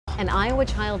An Iowa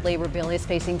child labor bill is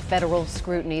facing federal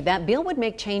scrutiny. That bill would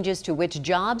make changes to which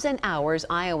jobs and hours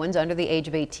Iowans under the age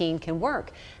of 18 can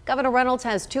work. Governor Reynolds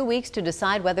has 2 weeks to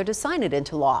decide whether to sign it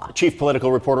into law. Chief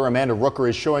political reporter Amanda Rooker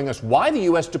is showing us why the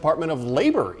U.S. Department of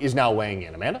Labor is now weighing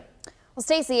in. Amanda? Well,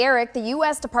 Stacey, Eric, the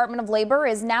U.S. Department of Labor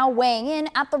is now weighing in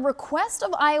at the request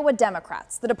of Iowa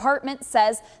Democrats. The department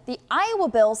says the Iowa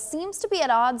bill seems to be at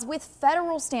odds with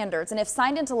federal standards, and if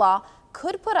signed into law,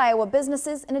 could put Iowa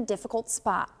businesses in a difficult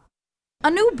spot. A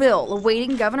new bill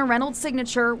awaiting Governor Reynolds'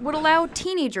 signature would allow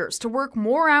teenagers to work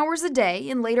more hours a day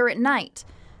and later at night.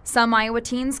 Some Iowa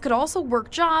teens could also work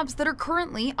jobs that are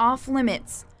currently off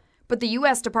limits. But the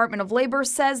U.S. Department of Labor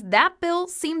says that bill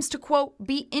seems to, quote,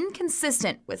 be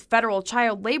inconsistent with federal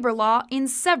child labor law in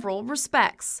several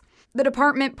respects. The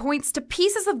department points to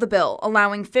pieces of the bill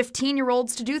allowing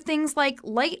 15-year-olds to do things like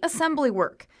light assembly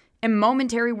work and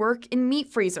momentary work in meat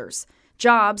freezers,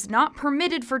 jobs not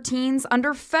permitted for teens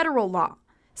under federal law.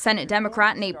 Senate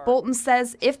Democrat Nate Bolton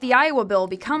says if the Iowa bill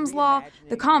becomes law,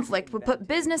 the conflict would put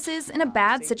businesses in a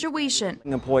bad situation.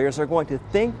 Employers are going to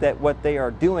think that what they are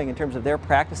doing in terms of their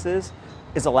practices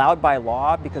is allowed by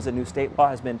law because a new state law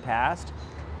has been passed,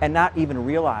 and not even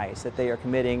realize that they are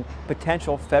committing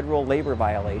potential federal labor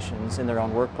violations in their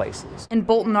own workplaces. And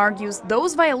Bolton argues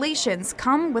those violations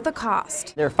come with a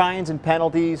cost. There are fines and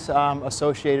penalties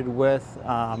associated with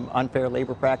unfair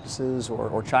labor practices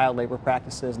or child labor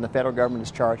practices, and the federal government is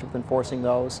charged with enforcing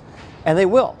those. And they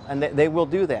will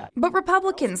do that. But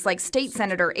Republicans like State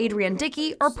Senator Adrian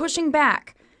Dickey are pushing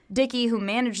back. Dickey, who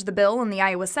managed the bill in the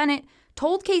Iowa Senate,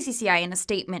 told KCCI in a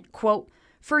statement, quote,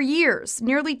 "For years,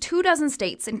 nearly 24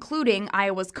 states, including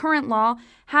Iowa's current law,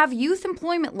 have youth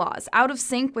employment laws out of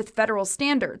sync with federal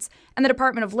standards, and the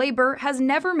Department of Labor has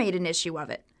never made an issue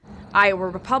of it." Iowa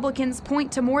Republicans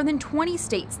point to more than 20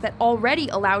 states that already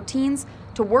allow teens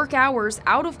to work hours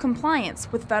out of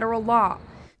compliance with federal law.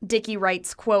 Dickey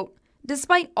writes, quote,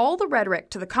 "Despite all the rhetoric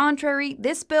to the contrary,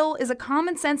 this bill is a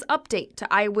common-sense update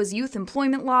to Iowa's youth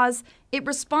employment laws. It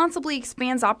responsibly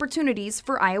expands opportunities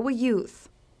for Iowa youth."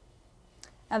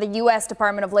 Now, the U.S.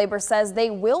 Department of Labor says they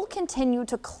will continue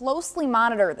to closely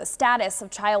monitor the status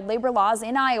of child labor laws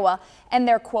in Iowa and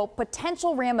their, quote,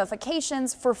 potential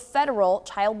ramifications for federal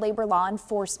child labor law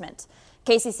enforcement.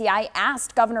 KCCI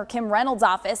asked Governor Kim Reynolds'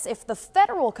 office if the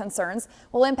federal concerns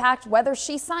will impact whether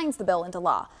she signs the bill into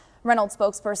law. Reynolds'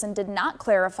 spokesperson did not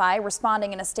clarify,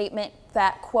 responding in a statement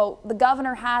that, quote, the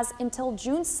governor has until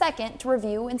June 2nd to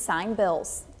review and sign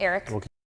bills. Eric?